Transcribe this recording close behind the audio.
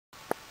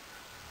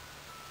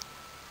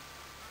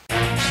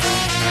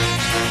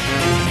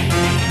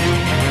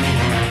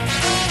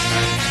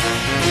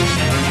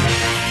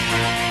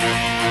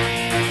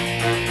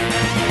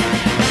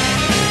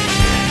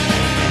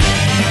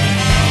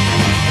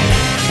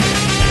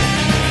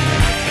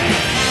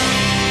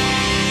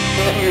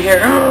you hear.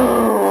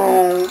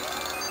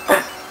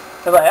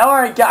 It's like,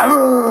 alright, guys.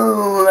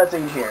 That's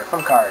what you hear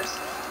from cars.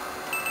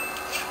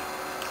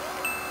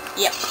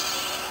 Yep.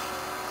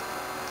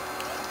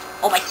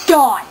 Oh my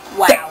god!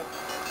 Wow.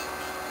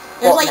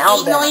 There's like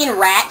 8 million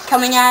rats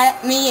coming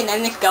at me, and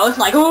then this ghost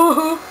like,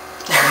 ooh.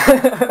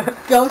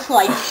 Ghost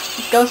like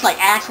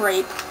ass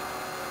rape.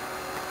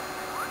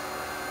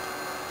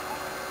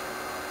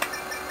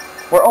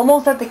 We're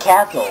almost at the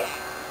castle.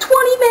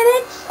 20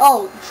 minutes?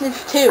 Oh,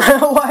 it's 2.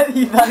 Why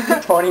you thought it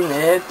was 20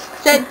 minutes?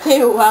 Said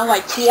 2. I was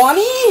like,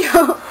 20?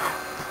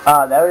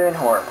 That would have been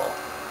horrible.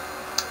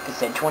 If it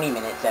said 20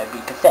 minutes, that would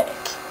be pathetic.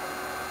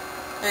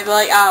 They'd be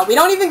like, we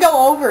don't even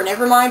go over.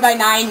 Never mind by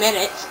 9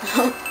 minutes.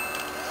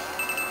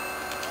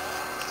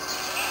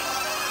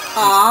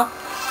 Aw.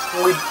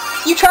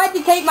 You tried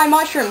to take my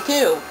mushroom,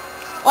 too.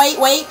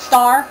 Wait,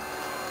 star.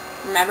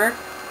 Remember?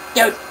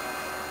 Dude.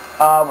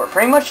 We're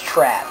pretty much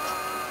trapped.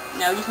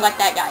 No, just let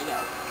that guy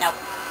go. No.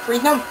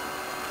 Freeze, no.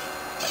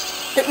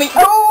 Hit me.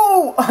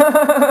 No!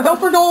 Go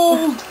for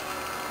gold!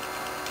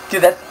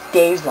 Dude, that's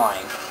Dave's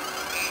line.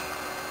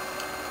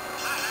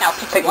 Now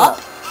pick him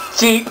up.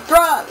 Cheap.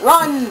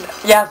 Run!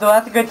 Yeah, so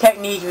that's a good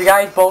technique. If you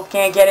guys both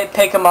can't get it,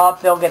 pick them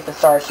up. They'll get the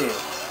star, too.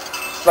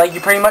 Like,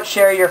 you pretty much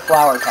share your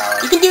flower tower.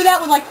 You can do that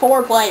with, like,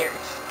 4 players.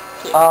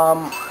 Dude,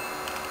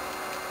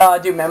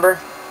 remember?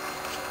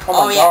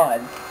 Oh my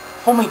god.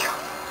 Oh my god.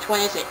 Which one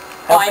is it?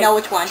 Oh, I know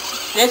which one.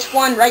 This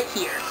one right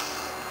here.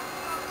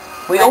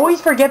 We always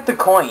forget the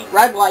coin.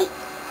 Red light.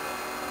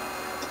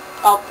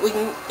 Oh, we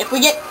can. If we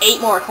get 8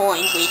 more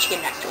coins, we each get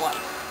an extra life.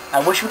 I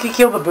wish we could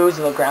kill the boos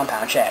with a ground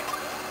pound check.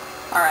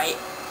 Alright.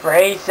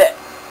 Ready, set.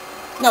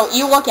 No,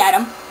 you look at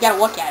him. You gotta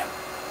look at him.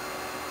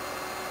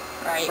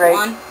 Right.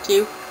 1,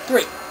 2,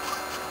 3.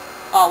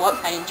 Oh, whoop,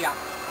 I didn't jump.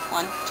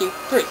 1, 2,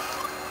 3.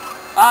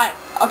 Alright.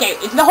 Okay,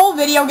 is the whole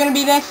video gonna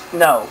be this?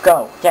 No,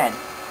 go. Again.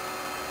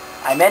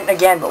 I meant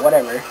again, but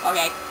whatever.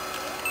 Okay.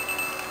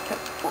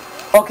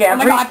 Okay,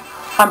 God.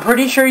 I'm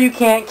pretty sure you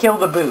can't kill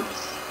the boos.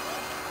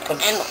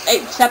 And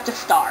except a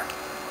star.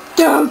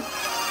 Dude!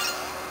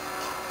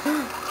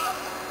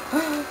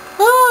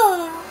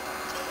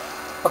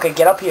 Okay,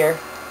 get up here.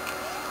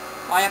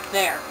 Why up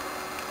there?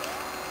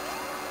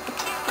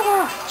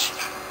 Gosh.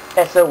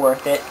 That's so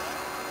worth it.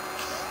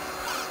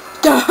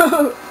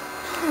 Dude!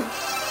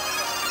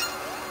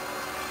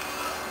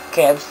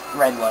 Okay, it's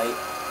red light.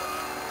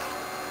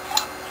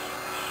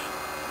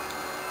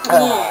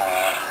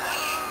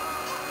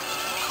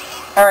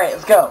 Alright,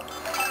 let's go.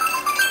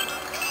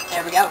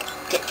 There we go.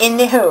 Get in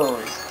the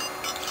hose.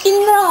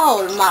 In the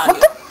hole, man. What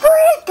the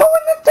frick? Go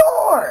in the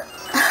door!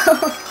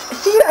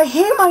 See, I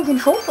hate my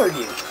controller,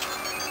 dude.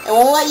 It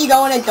won't let you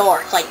go in a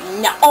door. It's like,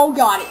 no. Oh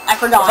god, I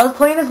forgot. If I was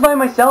playing this by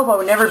myself, I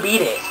would never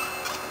beat it.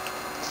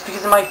 It's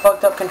because of my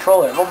fucked up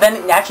controller. Well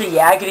then, actually,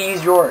 yeah, I could've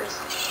used yours.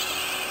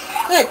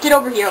 Get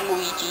over here,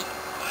 Luigi.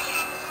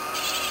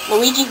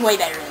 Luigi's way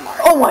better than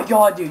Mario. Oh my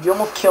god, dude, you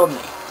almost killed me.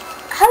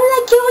 How did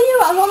I kill you?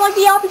 I was on like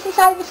the opposite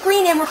side of the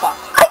screen and we're fucked.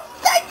 I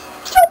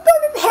jumped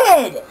on his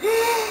head!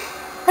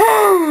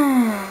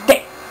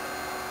 Dang.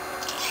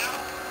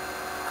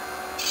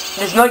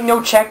 There's like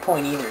no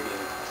checkpoint either, dude.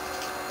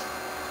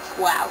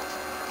 Wow.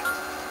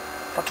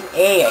 Fucking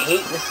A, I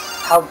hate this,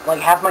 how like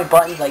half my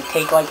buttons like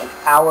take like an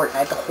hour and I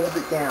have to hold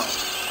it down.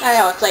 I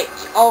know, it's like,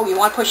 oh, you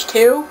want to push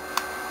 2?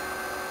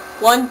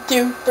 1,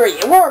 2, 3,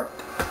 it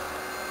worked!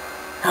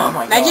 Oh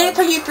my god. Imagine it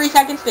took you 3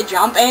 seconds to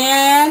jump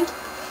and...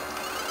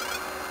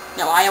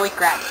 No, I always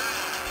grab it.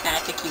 And I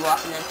pick you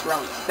up and then throw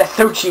you. That's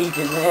so cheap,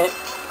 isn't it?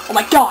 Oh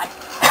my god!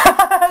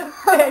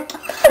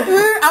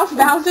 I was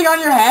bouncing on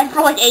your head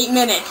for like 8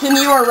 minutes and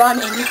you were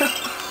running.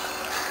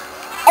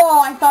 Oh,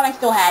 I thought I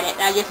still had it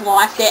and I just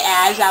lost it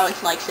as I was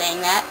like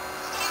saying that.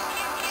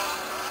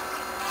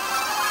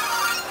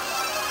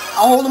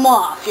 I'll hold them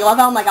off. You love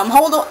how I'm like,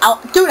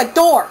 dude, a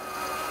door!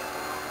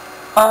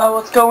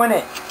 Let's go in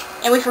it.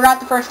 And we forgot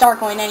the first star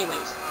coin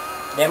anyways.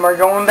 Then we're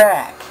going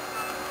back.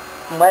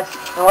 Unless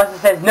it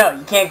says, no,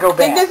 you can't go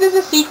back. I think this is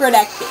a secret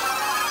exit.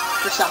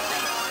 For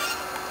something.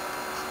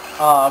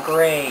 Oh,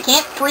 great.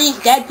 Can't freeze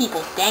dead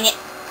people, dang it.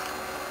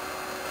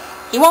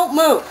 He won't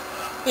move.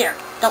 Here,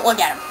 don't look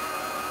at him.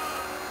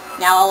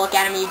 Now I'll look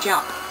at him and you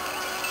jump.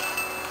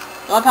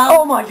 You love how?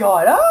 Oh my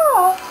god,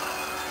 ah!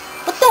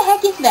 What the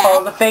heck is that?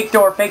 Oh, the fake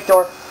door, fake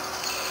door.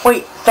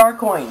 Wait, star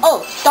coin.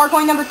 Oh, star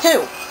coin number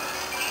 2.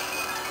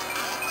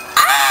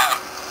 Ah!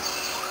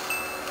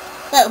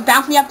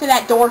 Bounce me up to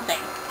that door thing.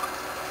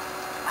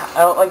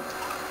 I don't like...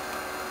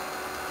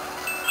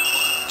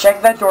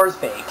 Check that door's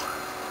fake.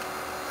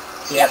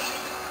 Yep.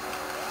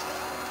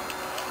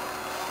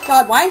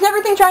 God, why is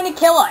everything trying to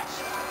kill us?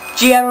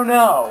 Gee, I don't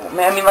know.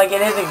 I mean, like,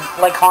 it is a,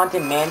 like,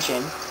 haunted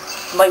mansion.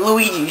 Like,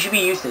 Luigi, you should be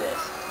used to this.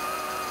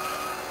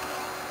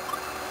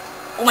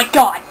 Oh my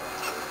god!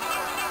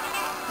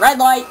 Red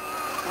light.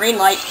 Green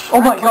light. Oh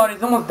my god,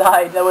 he's almost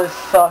died. That was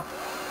sucked.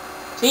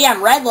 See,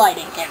 I'm red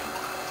lighting him.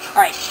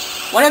 Alright,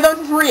 one of those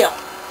is real.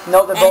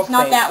 No, they're and both it's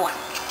not fake. that one.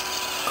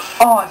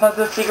 Oh, I thought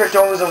the secret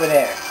door was over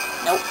there.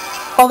 Nope.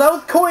 Oh, that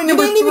was coin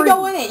number 3. You didn't even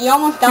go in it. You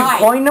almost died.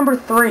 Dude, coin number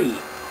 3.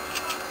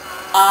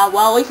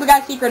 Well, at least we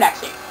got a secret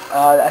exit.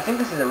 I think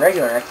this is a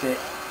regular exit.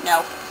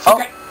 No.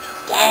 Secret.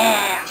 Oh.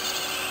 Damn.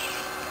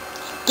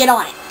 Get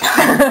on it.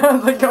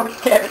 Like, don't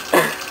care.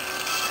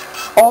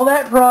 All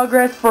that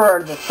progress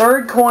for the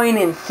third coin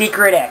in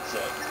secret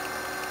exit.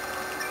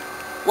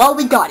 Well,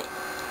 we got it.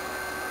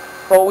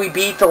 Well, we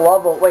beat the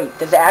level. Wait,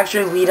 does it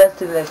actually lead us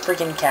to the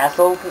freaking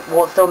castle?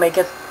 Will it still make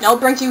us... No, it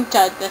brings you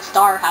to the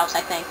star house,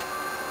 I think.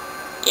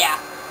 Yeah.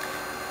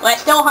 Well,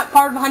 it's still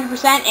part of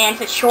 100%, and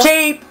it's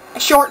a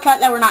shortcut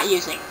that we're not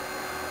using.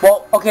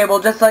 Well, okay,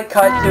 we'll just, like,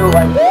 cut to,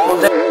 like...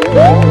 We'll just...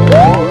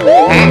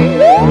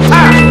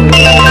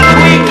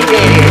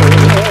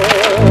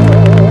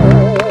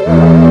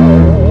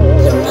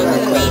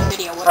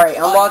 Alright,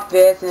 unlock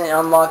this and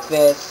unlock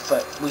this,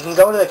 but we can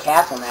go to the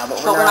castle now,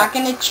 but we're not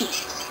gonna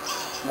cheat.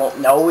 Well,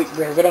 no,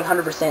 we're getting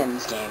 100% in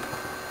this game.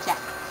 Yeah.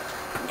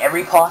 In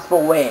every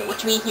possible way.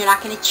 Which means you're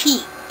not gonna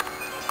cheat.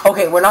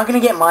 Okay, we're not gonna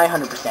get my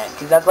 100%,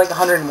 because that's like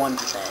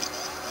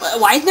 101%.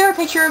 Why is there a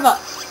picture of a...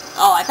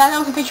 Oh, I thought that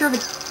was a picture of a...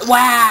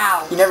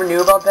 Wow! You never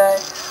knew about that?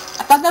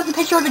 I thought that was a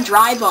picture of a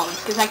dry bones,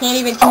 because I can't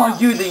even tell. Oh,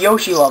 dude, the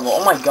Yoshi level.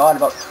 Oh my god,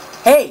 about...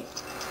 Hey!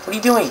 What are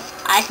you doing?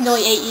 I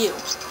accidentally ate you.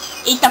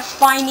 Eat the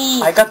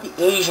spiny... I got the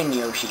Asian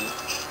Yoshi.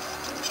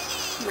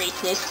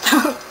 Racist.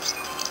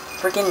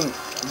 Freaking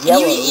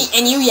yellow.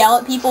 And you yell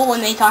at people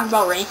when they talk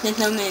about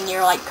racism in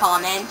your, like,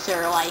 comments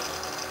or, like,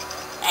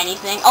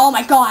 anything. Oh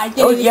my god, I did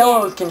Those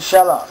yellows can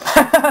shut up.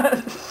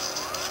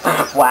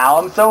 Wow,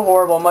 I'm so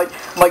horrible. I'm like,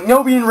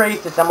 no being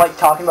racist. I'm like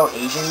talking about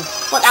Asians.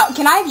 What?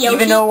 Can I have Yoshi?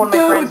 Even though one of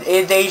my friends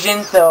is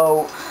Asian,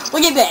 so...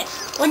 Look at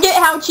this. Look at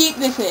how cheap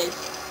this is.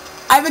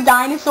 I have a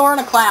dinosaur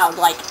and a cloud.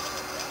 Like,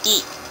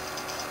 eat.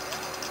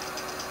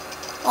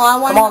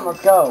 Well, come on,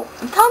 let's go.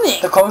 I'm coming.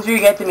 The closer you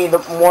get to me, the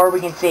more we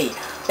can see.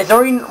 It's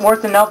already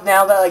worth enough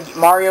now that, like,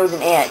 Mario's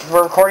an ant, because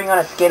we're recording on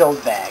a Skittles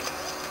bag.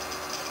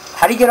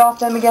 How do you get off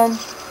them again?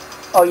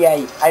 Oh, yeah,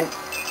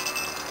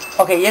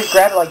 okay, you just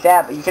grab it like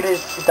that, but you could have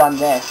just done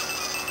this.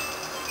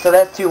 So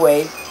that's two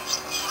ways.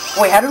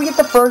 Wait, how did we get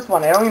the first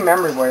one? I don't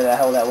remember where the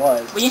hell that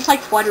was. We just,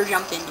 like, flutter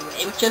jumped into it.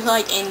 It was just,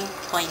 like, in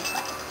plain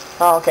sight.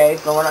 Oh, okay,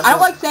 so we're not... I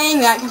don't like saying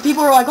that, because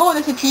people are like, oh,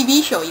 that's a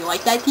TV show. You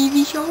like that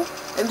TV show?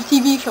 The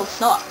TV show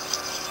sucks.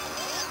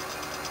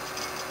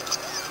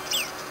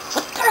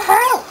 What the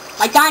hell?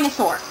 My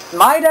dinosaur.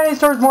 My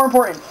dinosaur is more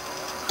important.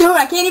 Dude,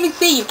 I can't even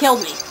see. You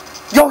killed me.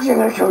 Yoshi, I'm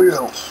gonna kill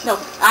you. No,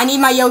 I need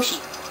my Yoshi.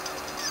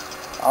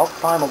 Oh,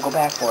 fine, we'll go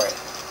back for it.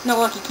 No,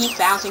 look, he keeps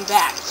bouncing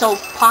back. So,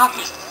 pop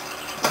me.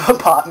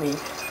 Pop me.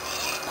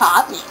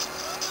 Pop me.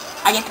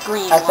 I get the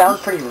green That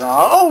sounds pretty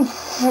wrong.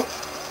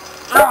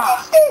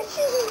 Oh!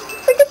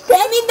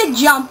 I mean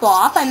to jump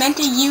off. I meant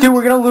to use... Dude,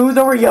 we're gonna lose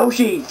over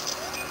Yoshi.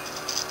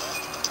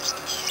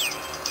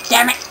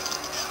 Damn it.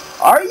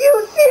 Are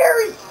you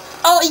serious?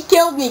 Oh, he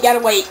killed me. Gotta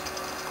wait.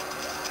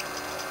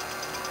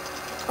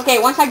 Okay,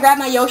 once I grab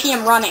my Yoshi,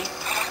 I'm running.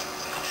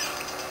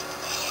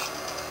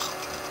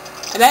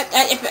 I bet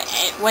that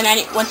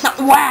once not...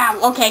 Wow!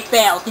 Okay,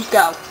 failed. Let's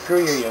go.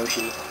 Screw your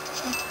Yoshi.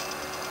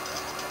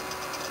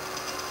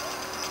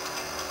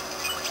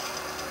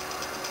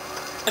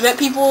 I bet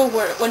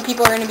when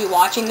people are going to be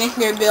watching this,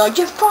 they're going to be like,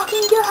 just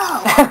fucking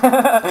go!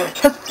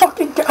 Just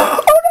fucking go!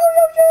 Oh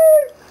no,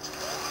 Yoshi!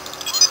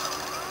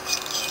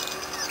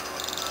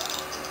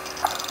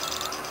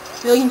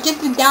 Billy, he's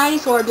just a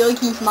dinosaur. Billy,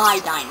 he's my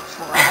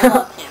dinosaur. I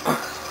love him.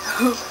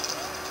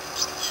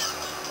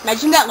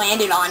 Imagine that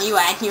landed on you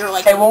and you're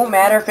like... It won't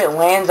matter if it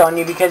lands on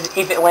you, because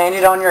if it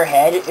landed on your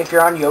head, if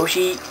you're on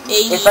Yoshi,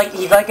 it's like,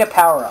 he's like a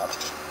power-up.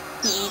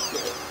 He eats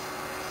it.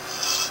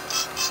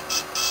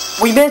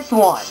 We missed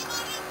one!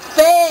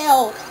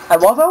 Fail! I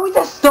love how we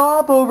just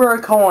stop over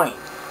a coin.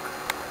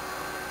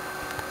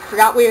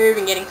 Forgot we were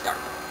even getting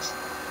started.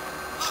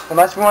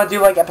 Unless we want to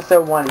do like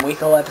episode 1, wait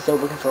till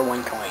episode looking for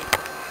one coin.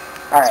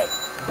 Alright.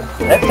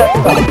 Let's start.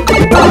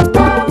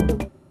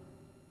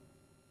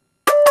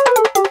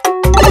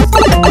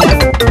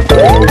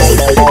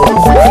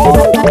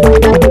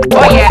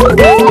 Oh yeah!